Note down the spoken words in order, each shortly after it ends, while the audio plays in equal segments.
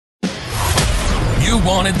You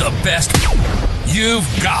wanted the best. You've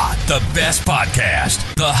got the best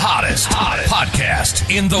podcast, the hottest podcast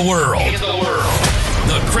in the world.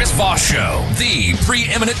 The Chris Voss Show, the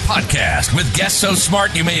preeminent podcast with guests so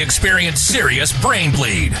smart you may experience serious brain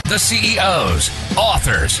bleed. The CEOs,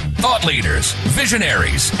 authors, thought leaders,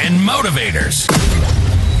 visionaries, and motivators.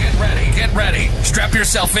 Get ready. Strap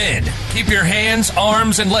yourself in. Keep your hands,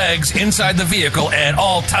 arms, and legs inside the vehicle at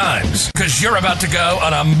all times, because you're about to go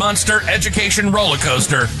on a monster education roller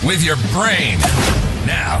coaster with your brain.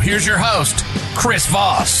 Now, here's your host, Chris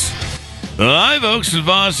Voss. Hi, folks. It's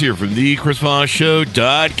Voss here from the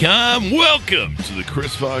ChrisVossShow.com. Welcome to the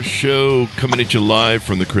Chris Voss Show, coming at you live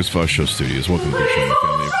from the Chris Voss Show studios. Welcome to the show, my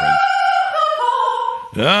family and friends.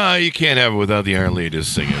 You can't have it without the Iron Lady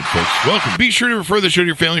singing, folks. Welcome. Be sure to refer the show to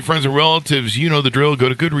your family, friends, and relatives. You know the drill. Go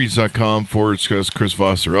to goodreads.com/Chris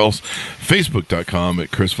Voss or else Facebook.com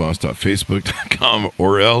at chrisvoss.facebook.com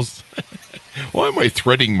or else. Why am I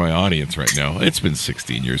threatening my audience right now? It's been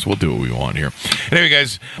 16 years. We'll do what we want here. Anyway,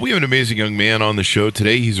 guys, we have an amazing young man on the show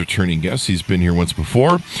today. He's a returning guest. He's been here once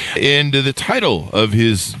before. And the title of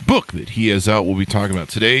his book that he has out, we'll be talking about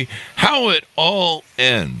today, How It All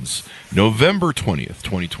Ends. November 20th,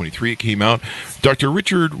 2023, it came out. Dr.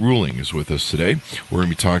 Richard Ruhling is with us today. We're going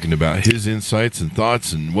to be talking about his insights and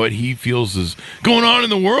thoughts and what he feels is going on in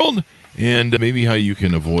the world, and maybe how you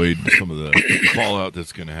can avoid some of the fallout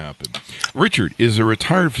that's going to happen. Richard is a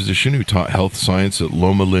retired physician who taught health science at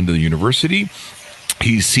Loma Linda University.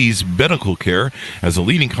 He sees medical care as a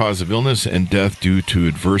leading cause of illness and death due to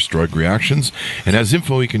adverse drug reactions, and has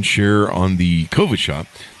info he can share on the COVID shot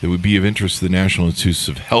that would be of interest to the National Institutes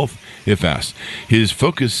of Health if asked. His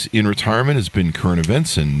focus in retirement has been current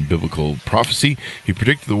events and biblical prophecy. He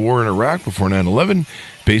predicted the war in Iraq before 9/11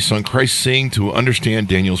 based on Christ saying to understand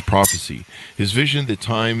Daniel's prophecy. His vision at the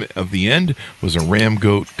time of the end was a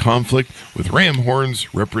ram-goat conflict with ram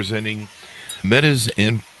horns representing Medes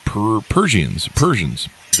and Persians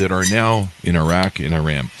that are now in Iraq and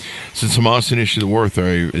Iran. Since Hamas initiated the war with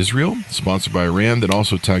Israel, sponsored by Iran, that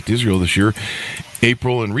also attacked Israel this year,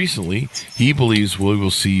 April, and recently, he believes we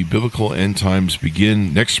will see biblical end times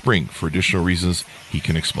begin next spring for additional reasons he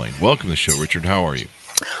can explain. Welcome to the show, Richard. How are you?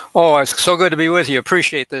 Oh, it's so good to be with you.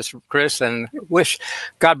 Appreciate this, Chris, and wish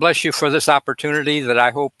God bless you for this opportunity that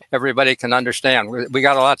I hope everybody can understand. We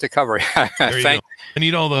got a lot to cover. Thank you. I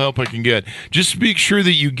need all the help I can get. Just make sure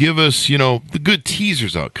that you give us, the good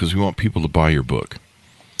teasers out, because we want people to buy your book.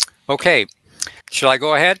 Okay. Shall I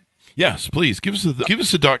go ahead? Yes, please. Give us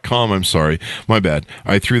a .com. I'm sorry. My bad.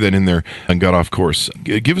 I threw that in there and got off course.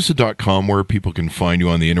 Give us a .com where people can find you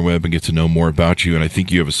on the interweb and get to know more about you. And I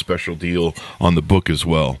think you have a special deal on the book as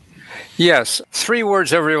well. Yes. 3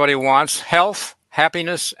 words everybody wants: health,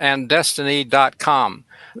 happiness, and destiny.com.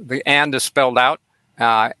 The and is spelled out.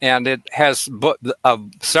 And it has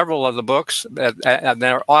several of the books, and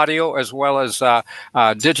they're audio as well as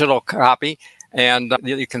digital copy. And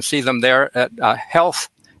you can see them there at health.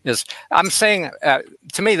 I'm saying,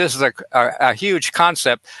 to me, this is a huge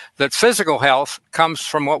concept, that physical health comes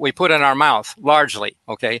from what we put in our mouth, largely,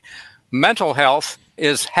 okay? Mental health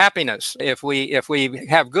is happiness. If we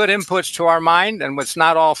have good inputs to our mind, and it's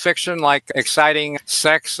not all fiction like exciting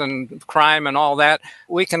sex and crime and all that,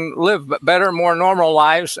 we can live better, more normal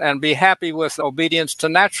lives and be happy with obedience to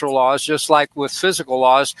natural laws, just like with physical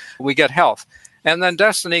laws, we get health. And then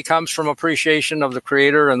destiny comes from appreciation of the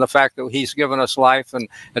Creator and the fact that He's given us life and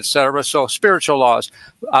etc. So spiritual laws,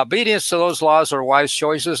 obedience to those laws are wise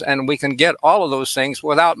choices, and we can get all of those things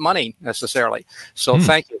without money necessarily. So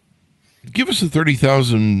thank you. Give us a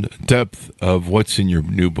 30,000 depth of what's in your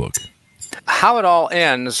new book. How It All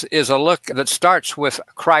Ends is a look that starts with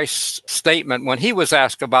Christ's statement. When He was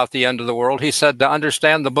asked about the end of the world, He said to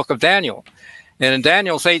understand the book of Daniel. And in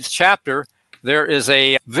Daniel's 8th chapter, there is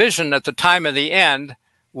a vision at the time of the end,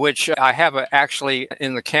 which I have actually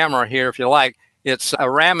in the camera here, if you like. It's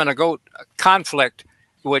a ram and a goat conflict,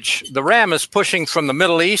 which the ram is pushing from the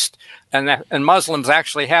Middle East, and Muslims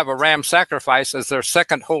actually have a ram sacrifice as their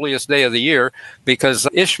second holiest day of the year, because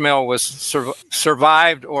Ishmael was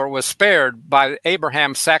survived or was spared by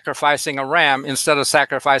Abraham sacrificing a ram instead of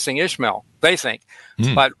sacrificing Ishmael, they think.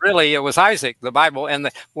 But really, it was Isaac, the Bible. And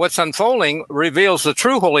what's unfolding reveals the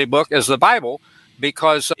true holy book is the Bible,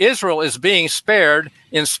 because Israel is being spared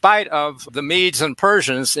in spite of the Medes and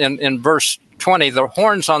Persians. In verse 20, the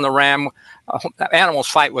horns on the ram, animals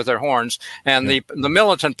fight with their horns, and the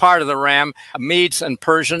militant part of the ram, Medes and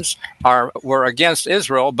Persians, were against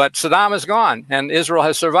Israel, but Saddam is gone, and Israel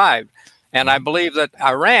has survived. And I believe that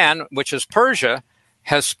Iran, which is Persia,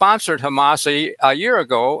 has sponsored Hamas a year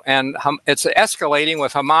ago, and it's escalating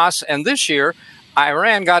with Hamas. And this year,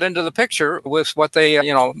 Iran got into the picture with what they,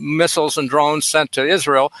 missiles and drones sent to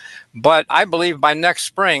Israel. But I believe by next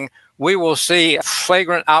spring, we will see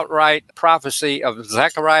flagrant, outright prophecy of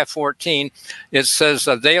Zechariah 14. It says,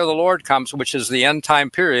 the day of the Lord comes, which is the end time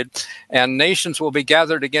period, and nations will be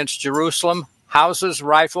gathered against Jerusalem, houses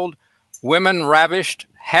rifled, women ravished,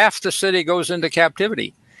 half the city goes into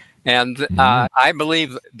captivity. And I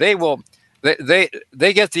believe they will...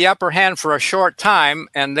 They get the upper hand for a short time,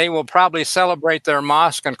 and they will probably celebrate their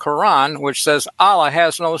mosque and Quran, which says Allah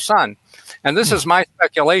has no son. And this is my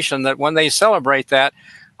speculation, that when they celebrate that,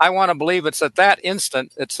 I want to believe it's at that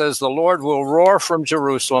instant it says the Lord will roar from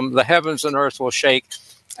Jerusalem, the heavens and earth will shake,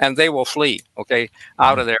 and they will flee,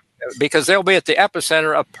 out of there. Because they'll be at the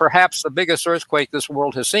epicenter of perhaps the biggest earthquake this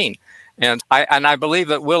world has seen. And I believe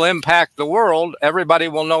that will impact the world. Everybody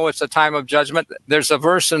will know it's a time of judgment. There's a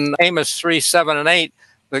verse in Amos 3, 7, and 8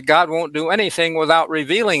 that God won't do anything without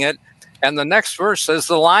revealing it. And the next verse says,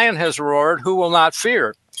 the lion has roared, who will not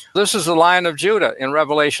fear? This is the Lion of Judah in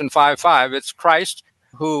Revelation 5:5. It's Christ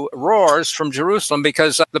who roars from Jerusalem,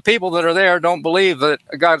 because the people that are there don't believe that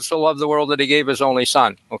God so loved the world that he gave his only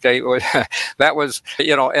son. That was,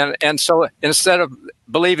 and so instead of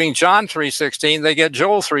believing John 3:16, they get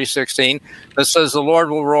Joel 3:16 that says the Lord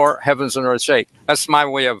will roar, heavens and earth shake. That's my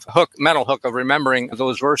way of mental hook of remembering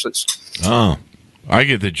those verses. Oh, I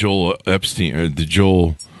get the Joel Epstein, or the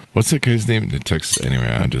Joel... What's that guy's name? The text. Anyway,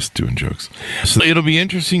 I'm just doing jokes. So it'll be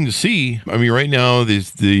interesting to see. I mean, right now,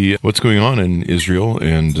 the what's going on in Israel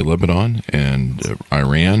and Lebanon and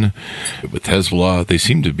Iran with Hezbollah. They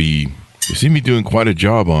seem to be doing quite a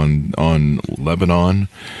job on Lebanon,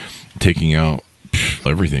 taking out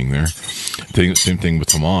everything there. Same thing with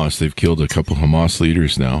Hamas. They've killed a couple Hamas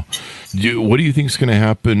leaders now. What do you think is going to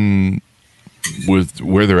happen with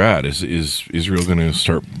where they're at? Is Israel going to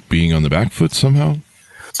start being on the back foot somehow?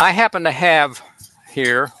 I happen to have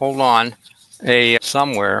here, hold on, a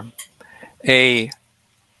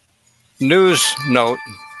news note.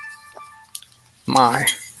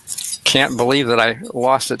 Can't believe that I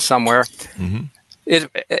lost it somewhere. Mm-hmm.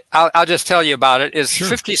 I'll just tell you about it. It's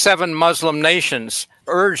 57 Muslim nations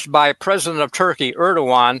urged by President of Turkey,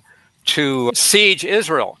 Erdogan, to siege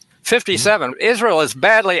Israel. 57. Mm-hmm. Israel is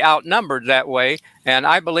badly outnumbered that way, and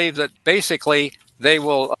I believe that basically they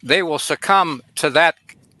will succumb to that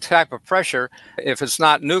type of pressure. If it's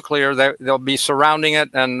not nuclear, they'll be surrounding it.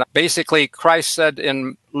 And basically, Christ said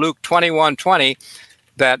in Luke 21:20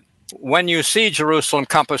 that when you see Jerusalem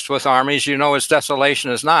compassed with armies, you know its desolation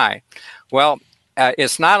is nigh. Well,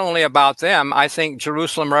 it's not only about them. I think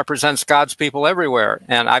Jerusalem represents God's people everywhere.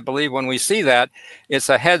 And I believe when we see that, it's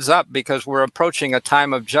a heads up, because we're approaching a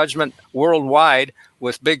time of judgment worldwide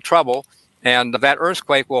with big trouble. And that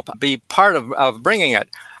earthquake will be part of bringing it.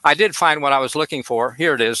 I did find what I was looking for.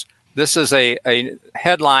 Here it is. This is a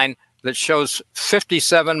headline that shows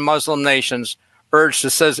 57 Muslim nations urged to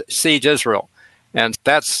siege Israel. And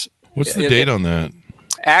that's... What's the date on that?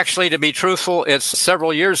 Actually, to be truthful, it's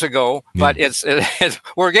several years ago, but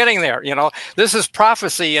we're getting there. This is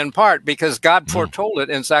prophecy in part, because God foretold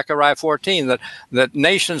it in Zechariah 14 that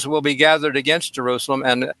nations will be gathered against Jerusalem,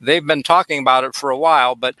 and they've been talking about it for a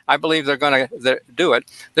while. But I believe they're going to do it.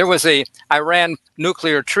 There was a Iran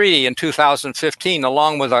nuclear treaty in 2015,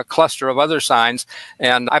 along with a cluster of other signs,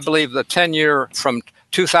 and I believe the 10-year from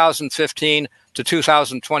 2015 to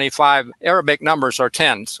 2025, Arabic numbers are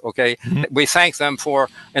tens, Mm-hmm. We thank them for,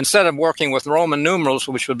 instead of working with Roman numerals,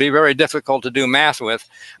 which would be very difficult to do math with,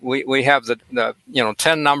 we have the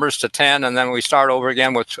 10 numbers to 10, and then we start over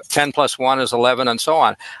again with 10 plus 1 is 11, and so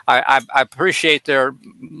on. I appreciate their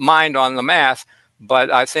mind on the math, but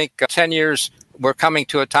I think 10 years, we're coming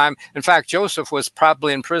to a time. In fact, Joseph was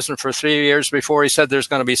probably in prison for 3 years before he said there's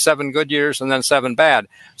going to be 7 good years and then 7 bad.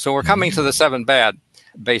 So we're coming to the 7 bad,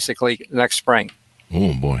 basically next spring.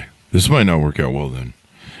 Oh boy, this might not work out well then.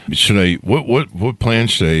 Should I? What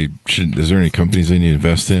plans should I? Is there any companies I need to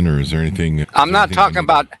invest in, or is there anything? I'm not talking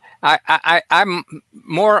about. I'm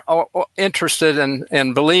more interested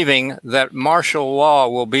in believing that martial law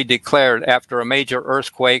will be declared after a major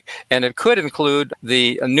earthquake, and it could include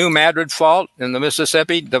the New Madrid Fault in the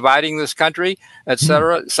Mississippi, dividing this country,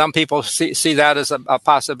 etc. Some people see that as a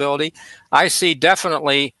possibility. I see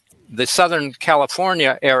definitely the Southern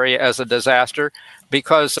California area as a disaster,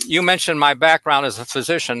 because you mentioned my background as a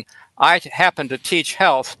physician. I happen to teach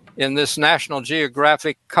health in this National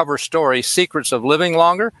Geographic cover story, Secrets of Living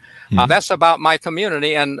Longer. That's about my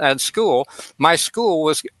community and school. My school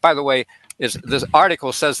was, by the way, this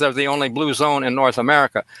article says they're the only blue zone in North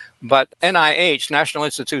America. But NIH, National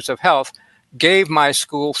Institutes of Health, gave my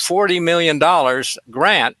school $40 million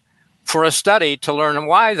grant for a study to learn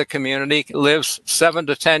why the community lives 7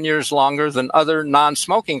 to 10 years longer than other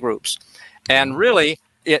non-smoking groups. And really,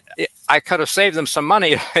 I could have saved them some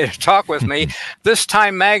money to talk with me. This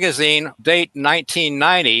Time magazine, date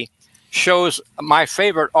 1990, shows my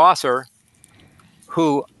favorite author,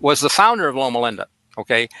 who was the founder of Loma Linda,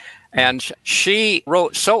 okay? And she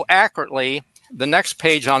wrote so accurately, the next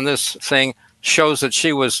page on this thing shows that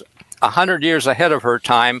she was 100 years ahead of her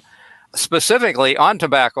time, specifically on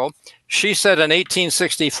tobacco. She said in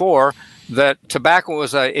 1864 that tobacco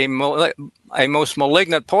was a most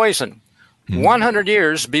malignant poison. 100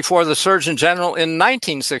 years before the Surgeon General in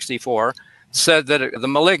 1964 said that the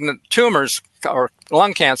malignant tumors or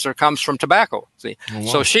lung cancer comes from tobacco. See, oh, wow.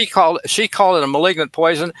 So she called it a malignant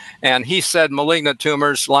poison, and he said malignant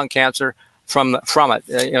tumors, lung cancer from it.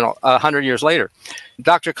 100 years later,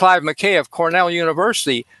 Dr. Clive McKay of Cornell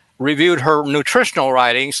University reviewed her nutritional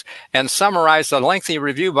writings and summarized a lengthy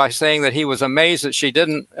review by saying that he was amazed that she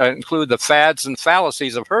didn't include the fads and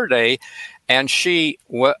fallacies of her day, and she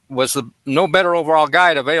was the no better overall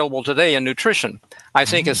guide available today in nutrition. I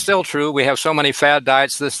think it's still true. We have so many fad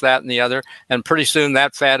diets, this, that, and the other, and pretty soon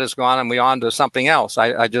that fad is gone and we're on to something else.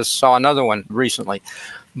 I just saw another one recently.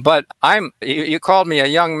 But you called me a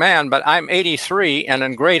young man, but I'm 83 and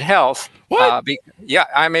in great health. What? Yeah,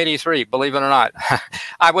 I'm 83, believe it or not.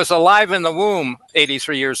 I was alive in the womb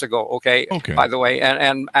 83 years ago, okay. By the way.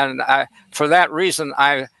 And for that reason,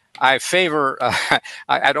 I favor,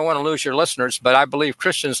 I don't want to lose your listeners, but I believe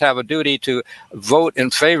Christians have a duty to vote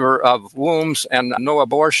in favor of wombs and no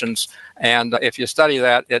abortions. And if you study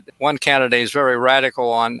that, one candidate is very radical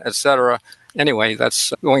on, et cetera. Anyway,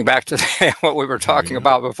 that's going back to what we were talking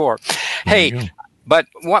about before. Hey, but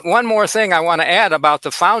one more thing I want to add about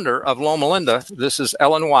the founder of Loma Linda. This is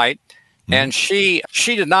Ellen White, and she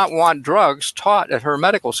did not want drugs taught at her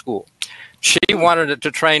medical school. She wanted it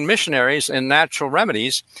to train missionaries in natural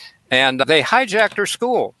remedies, and they hijacked her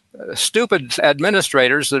school. Stupid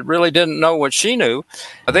administrators that really didn't know what she knew.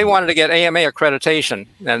 They wanted to get AMA accreditation,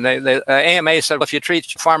 and the AMA said, well, if you treat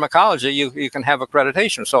pharmacology, you can have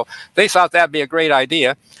accreditation. So they thought that'd be a great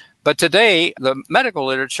idea. But today, the medical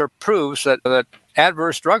literature proves that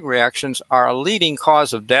adverse drug reactions are a leading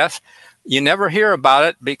cause of death. You never hear about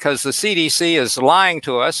it because the CDC is lying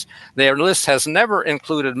to us. Their list has never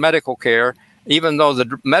included medical care, even though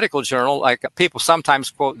the medical journal, like people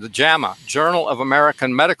sometimes quote the JAMA, Journal of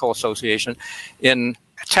American Medical Association, in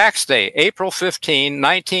tax day, April 15,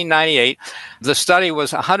 1998, the study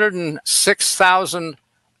was 106,000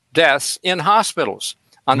 deaths in hospitals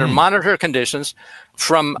under monitor conditions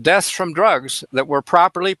from deaths from drugs that were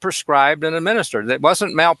properly prescribed and administered. It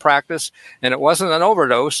wasn't malpractice and it wasn't an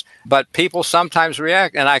overdose, but people sometimes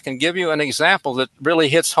react. And I can give you an example that really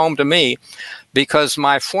hits home to me because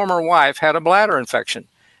my former wife had a bladder infection.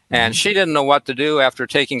 And she didn't know what to do after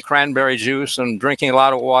taking cranberry juice and drinking a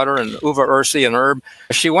lot of water and uva ursi and herb.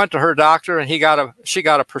 She went to her doctor and she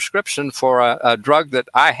got a prescription for a drug that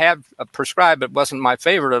I had prescribed, but wasn't my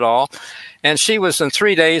favorite at all. And she was in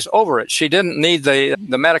 3 days over it. She didn't need the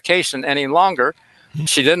medication any longer.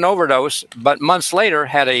 She didn't overdose, but months later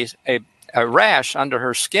had a rash under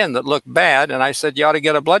her skin that looked bad. And I said, you ought to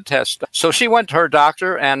get a blood test. So she went to her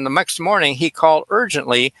doctor, and the next morning he called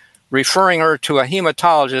urgently, referring her to a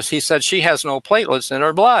hematologist. He said she has no platelets in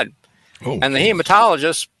her blood. Oh, and the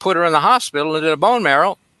hematologist put her in the hospital and did a bone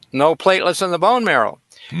marrow. No platelets in the bone marrow.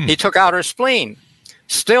 He took out her spleen.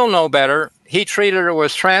 Still no better. He treated her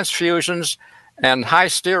with transfusions and high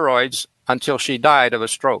steroids until she died of a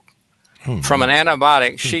stroke from an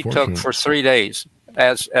antibiotic she took for 3 days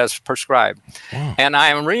as prescribed. Wow. And I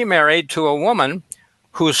am remarried to a woman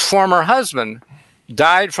whose former husband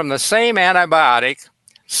died from the same antibiotic,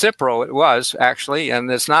 Cipro it was, actually, and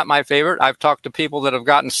it's not my favorite. I've talked to people that have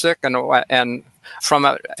gotten sick and from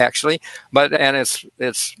it, actually, and it's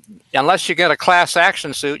unless you get a class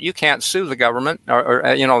action suit, you can't sue the government, or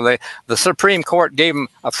the Supreme Court gave them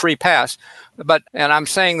a free pass. And I'm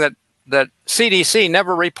saying that CDC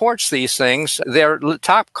never reports these things. Their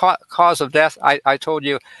top cause of death, I told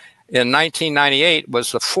you, in 1998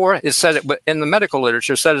 was the fourth. It said in the medical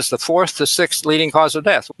literature said it's the 4th to 6th leading cause of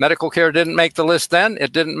death. Medical care didn't make the list then.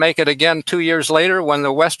 It didn't make it again 2 years later when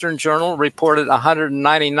the Western Journal reported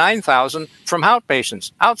 199,000 from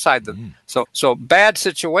outpatients outside the. So bad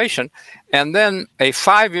situation. And then in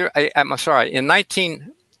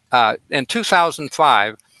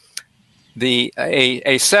 2005,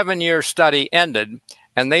 a 7-year study ended,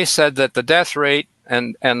 and they said that the death rate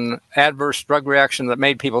and adverse drug reaction that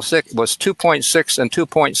made people sick was 2.6 and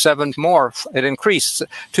 2.7 more. It increased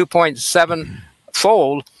 2.7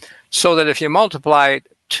 fold, so that if you multiply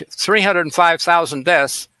 305,000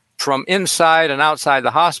 deaths from inside and outside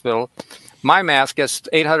the hospital, my math gets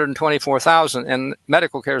 824,000, and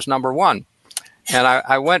medical care is number one. And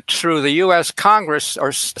I went through the U.S. Congress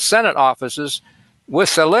or Senate offices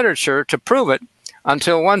with the literature to prove it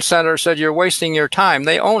until one senator said, "You're wasting your time.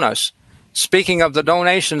 They own us." Speaking of the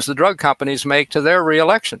donations the drug companies make to their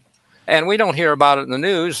reelection. And we don't hear about it in the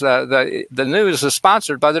news. The news is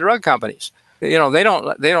sponsored by the drug companies. They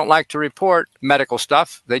don't like to report medical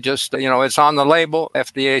stuff. They just, it's on the label.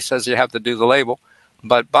 FDA says you have to do the label.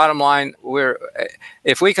 But bottom line,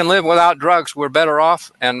 if we can live without drugs, we're better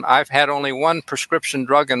off. And I've had only one prescription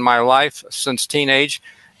drug in my life since teenage,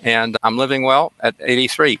 and I'm living well at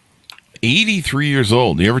 83. 83 years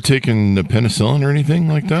old. You ever taken the penicillin or anything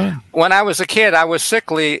like that? When I was a kid, I was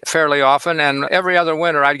sickly fairly often, and every other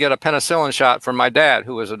winter I'd get a penicillin shot from my dad,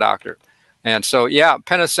 who was a doctor. And so, yeah,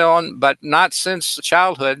 penicillin, but not since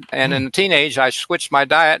childhood. And in teenage, I switched my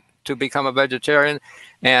diet to become a vegetarian.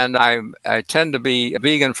 And I tend to be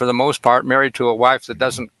vegan for the most part, married to a wife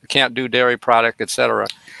that can't do dairy product, etc.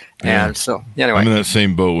 And so, anyway. I'm in that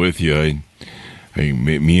same boat with you.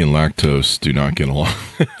 Me and lactose do not get along.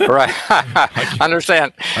 Right.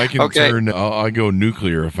 Understand. I can I go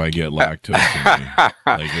nuclear if I get lactose in me.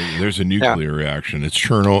 Like, there's a nuclear reaction. It's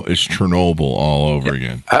Chernobyl all over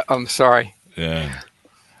again. I'm sorry. Yeah.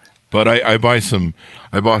 But I bought some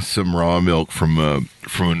raw milk from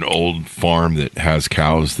an old farm that has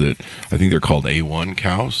cows that I think they're called A1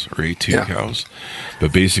 cows or A2 cows.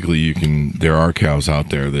 But basically there are cows out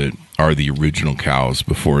there that are the original cows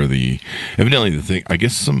before evidently the thing, I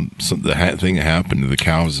guess the thing that happened to the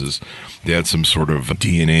cows is they had some sort of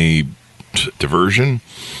DNA diversion.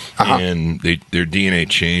 And their DNA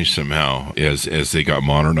changed somehow as they got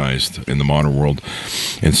modernized in the modern world,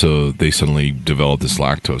 and so they suddenly developed this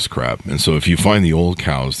lactose crap. And so if you find the old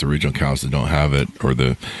cows, the original cows that don't have it, or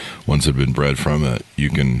the ones that have been bred from it, you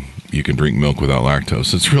can drink milk without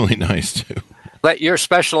lactose. It's really nice too. But you're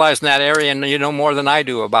specialized in that area, and you know more than I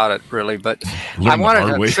do about it, really. But I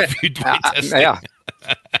wanted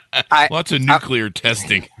lots of nuclear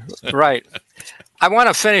testing. Right. I want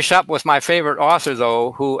to finish up with my favorite author,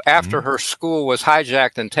 though, who her school was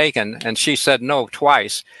hijacked and taken, and she said no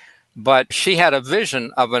twice, but she had a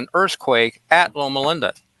vision of an earthquake at Loma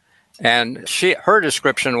Linda. And her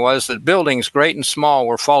description was that buildings great and small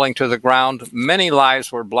were falling to the ground. Many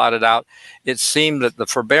lives were blotted out. It seemed that the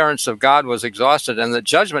forbearance of God was exhausted and the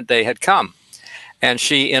judgment day had come. And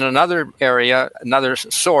she, in another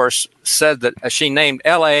source, said that she named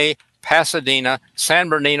L.A., Pasadena, San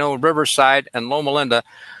Bernardino, Riverside, and Loma Linda,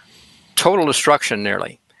 total destruction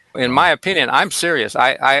nearly. In my opinion, I'm serious.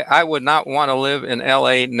 I would not want to live in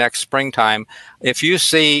L.A. next springtime. If you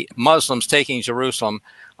see Muslims taking Jerusalem,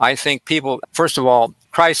 I think people, first of all,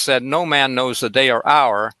 Christ said, no man knows the day or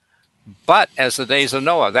hour, but as the days of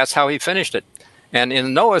Noah. That's how he finished it. And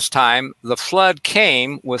in Noah's time, the flood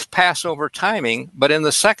came with Passover timing, but in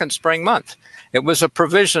the second spring month. It was a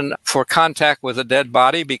provision for contact with a dead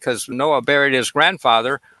body because Noah buried his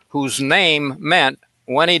grandfather, whose name meant,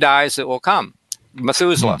 when he dies, it will come.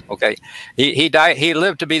 Methuselah, okay. He died. He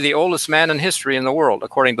lived to be the oldest man in history in the world,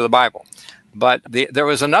 according to the Bible. But there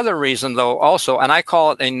was another reason, though, also, and I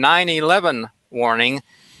call it a 9/11 warning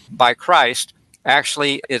by Christ.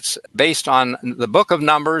 Actually, it's based on the book of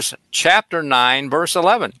Numbers, chapter 9, verse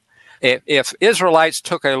 11. If Israelites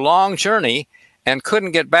took a long journey and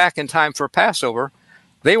couldn't get back in time for Passover,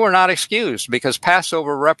 they were not excused because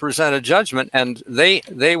Passover represented judgment, and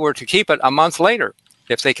they were to keep it a month later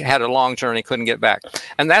if they had a long journey, couldn't get back.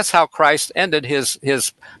 And that's how Christ ended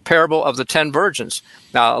his parable of the 10 virgins.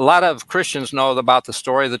 Now, a lot of Christians know about the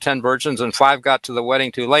story of the 10 virgins, and 5 got to the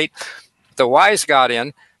wedding too late. The wise got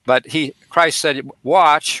in, but Christ said,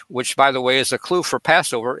 watch, which, by the way, is a clue for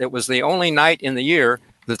Passover. It was the only night in the year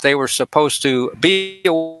that they were supposed to be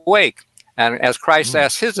awake. And as Christ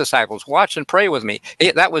asked his disciples, watch and pray with me.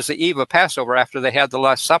 That was the eve of Passover after they had the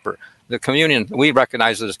Last Supper, the communion. We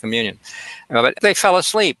recognize it as communion. But they fell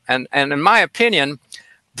asleep. And in my opinion,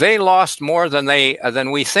 they lost more than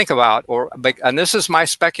we think about. And this is my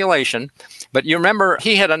speculation. But you remember,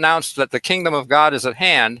 he had announced that the kingdom of God is at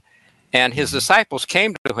hand. And his disciples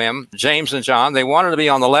came to him, James and John. They wanted to be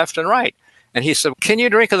on the left and right. And he said, can you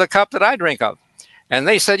drink of the cup that I drink of? And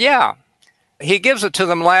they said, yeah. He gives it to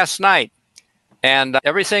them last night. And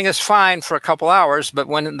everything is fine for a couple hours, but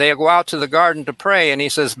when they go out to the garden to pray, and he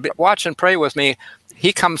says, watch and pray with me,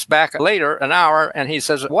 he comes back later, an hour, and he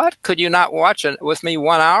says, what? Could you not watch it with me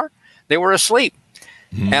 1 hour? They were asleep.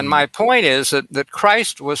 And my point is that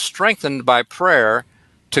Christ was strengthened by prayer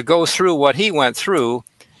to go through what he went through,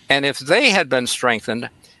 and if they had been strengthened,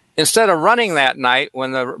 instead of running that night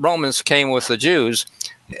when the Romans came with the Jews,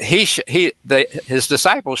 his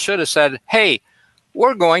disciples should have said, "Hey,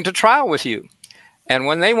 we're going to trial with you." And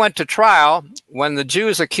when they went to trial, when the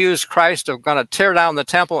Jews accused Christ of going to tear down the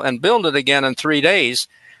temple and build it again in 3 days,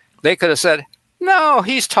 they could have said, "No,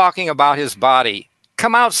 he's talking about his body.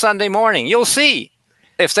 Come out Sunday morning, you'll see."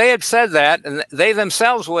 If they had said that, and they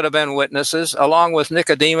themselves would have been witnesses, along with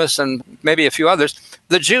Nicodemus and maybe a few others,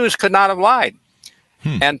 the Jews could not have lied.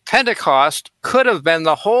 And Pentecost could have been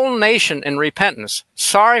the whole nation in repentance,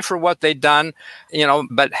 sorry for what they'd done,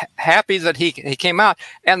 but happy that he came out.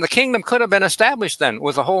 And the kingdom could have been established then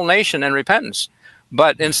with the whole nation in repentance.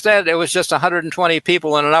 But instead, it was just 120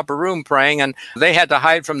 people in an upper room praying, and they had to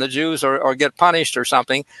hide from the Jews or get punished or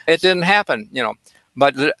something. It didn't happen,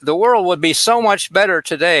 But the world would be so much better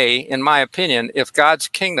today, in my opinion, if God's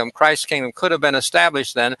kingdom, Christ's kingdom, could have been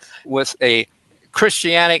established then with a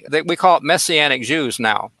Christianic, we call it Messianic Jews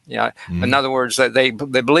now. In other words, that they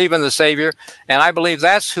believe in the Savior, and I believe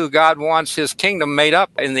that's who God wants His kingdom made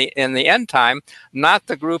up in the end time, not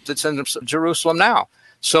the group that's in Jerusalem now.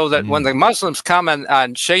 So that when the Muslims come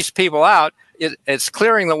and chase people out, it's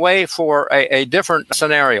clearing the way for a different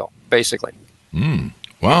scenario, basically.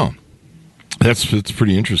 Wow. That's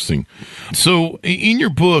pretty interesting. So in your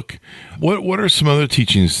book, what are some other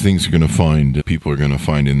teachings, things people are going to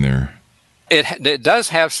find in there? It does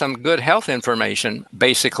have some good health information,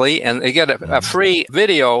 basically, and they get a free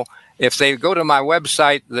video if they go to my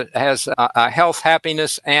website that has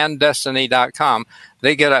healthhappinessandDestiny.com.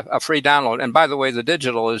 They get a free download. And by the way, the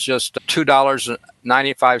digital is just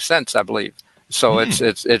 $2.95, I believe. So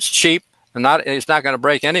it's cheap. It's not going to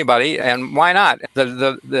break anybody, and why not?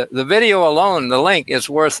 The video alone, the link, is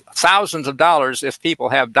worth thousands of dollars if people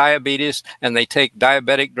have diabetes and they take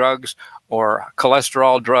diabetic drugs or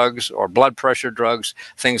cholesterol drugs or blood pressure drugs,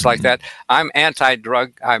 things like that. I'm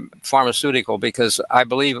anti-drug, I'm pharmaceutical, because I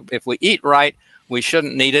believe if we eat right, we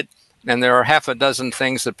shouldn't need it. And there are half a dozen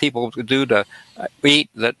things that people do to eat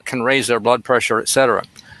that can raise their blood pressure, etc.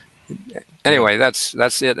 Anyway,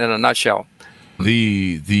 that's it in a nutshell.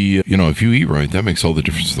 If you eat right, that makes all the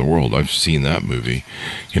difference in the world. I've seen that movie,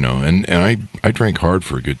 and I drank hard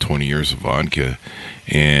for a good 20 years of vodka,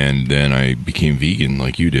 and then I became vegan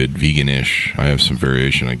like you did, vegan-ish. I have some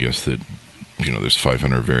variation, I guess, that, there's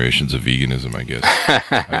 500 variations of veganism, I guess.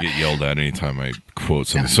 I get yelled at anytime I quote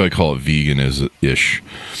something, so I call it vegan-ish.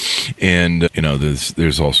 And,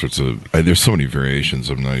 there's all sorts of, there's so many variations,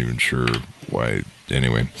 I'm not even sure why,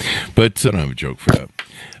 anyway. But I don't have a joke for that.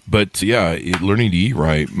 But yeah, learning to eat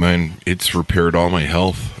right, man, it's repaired all my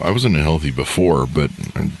health. I wasn't unhealthy before, but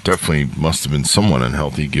I definitely must have been somewhat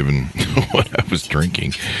unhealthy given what I was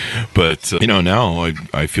drinking. But, now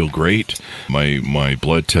I feel great. My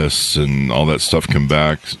blood tests and all that stuff come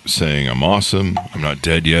back saying I'm awesome. I'm not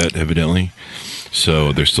dead yet, evidently.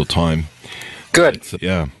 So there's still time. Good.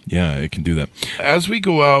 Yeah, it can do that. As we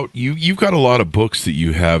go out, you've got a lot of books that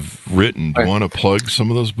you have written. Do you want to plug some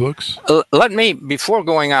of those books? Before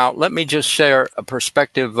going out, let me just share a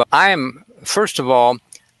perspective. First of all,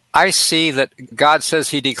 I see that God says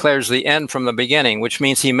He declares the end from the beginning, which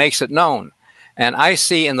means He makes it known. And I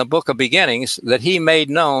see in the book of beginnings that He made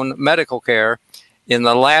known medical care in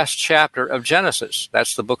the last chapter of Genesis.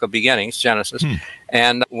 That's the book of beginnings, Genesis.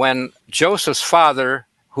 And when Joseph's father,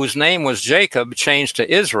 whose name was Jacob, changed to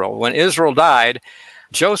Israel, when Israel died,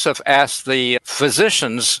 Joseph asked the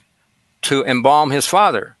physicians to embalm his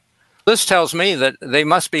father. This tells me that they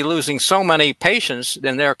must be losing so many patients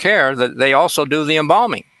in their care that they also do the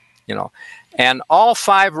embalming, And all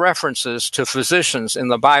 5 references to physicians in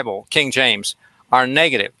the Bible, King James, are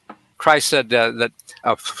negative. Christ said that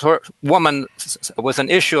a woman with an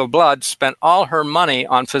issue of blood spent all her money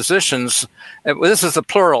on physicians. This is the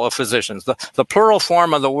plural of physicians. The plural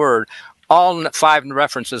form of the word, all 5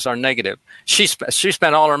 references are negative. She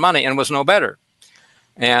spent all her money and was no better.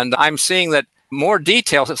 And I'm seeing that more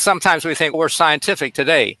details. Sometimes we think we're scientific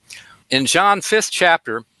today. In John 5th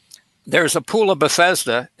chapter, there's a pool of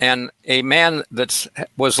Bethesda, and a man that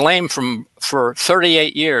was lame for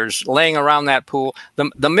 38 years laying around that pool.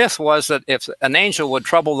 The myth was that if an angel would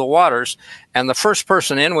trouble the waters and the first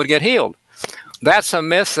person in would get healed. That's a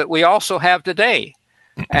myth that we also have today.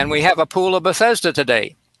 And we have a pool of Bethesda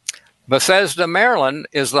today. Bethesda, Maryland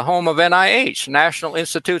is the home of NIH, National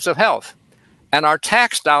Institutes of Health. And our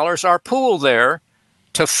tax dollars are pooled there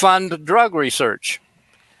to fund drug research.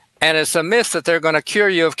 And it's a myth that they're going to cure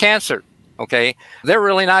you of cancer, okay? They're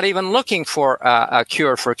really not even looking for a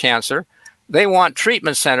cure for cancer. They want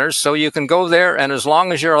treatment centers so you can go there, and as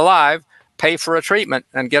long as you're alive, pay for a treatment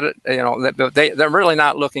and get it. They're really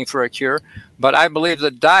not looking for a cure. But I believe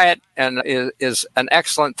the diet is an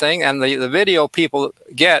excellent thing, and the video people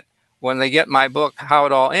get when they get my book, How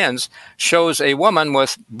It All Ends, shows a woman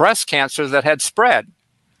with breast cancer that had spread,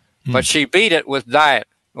 but she beat it with diet.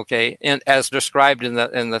 Okay, as described in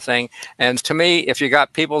the thing. And to me, if you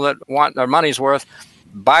got people that want their money's worth,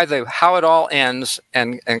 buy the How It All Ends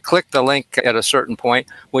and click the link at a certain point,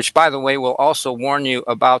 which, by the way, will also warn you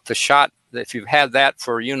about the shot. If you've had that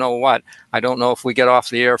for you know what, I don't know if we get off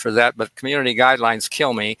the air for that, but community guidelines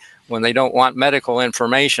kill me when they don't want medical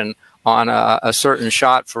information on a certain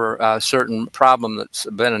shot for a certain problem that's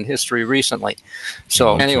been in history recently.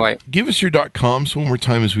 So anyway. Give us your .coms one more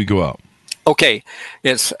time as we go out. Okay,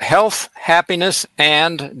 it's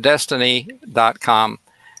healthhappinessandDestiny.com.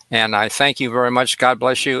 And I thank you very much. God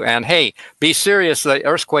bless you. And hey, be serious. The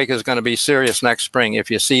earthquake is going to be serious next spring. If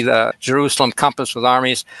you see the Jerusalem compassed with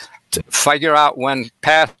armies, to figure out when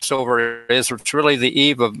Passover is. It's really the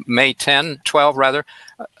eve of May 12 rather.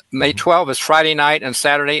 May 12 is Friday night and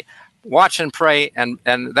Saturday. Watch and pray, and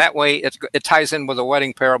that way it ties in with the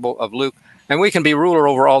wedding parable of Luke. And we can be ruler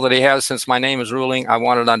over all that he has. Since my name is Ruhling, I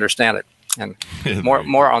wanted to understand it. And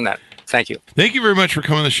more on that. Thank you. Thank you very much for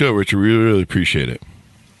coming on the show, Richard. We really, really appreciate it.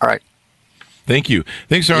 All right. Thank you.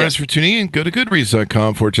 Thanks, Artists, for tuning in. Go to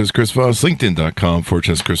goodreads.com/Chris Voss,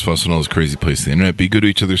 LinkedIn.com/Chris Voss, and all those crazy places on the internet. Be good to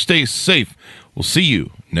each other. Stay safe. We'll see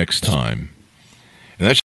you next time. And that's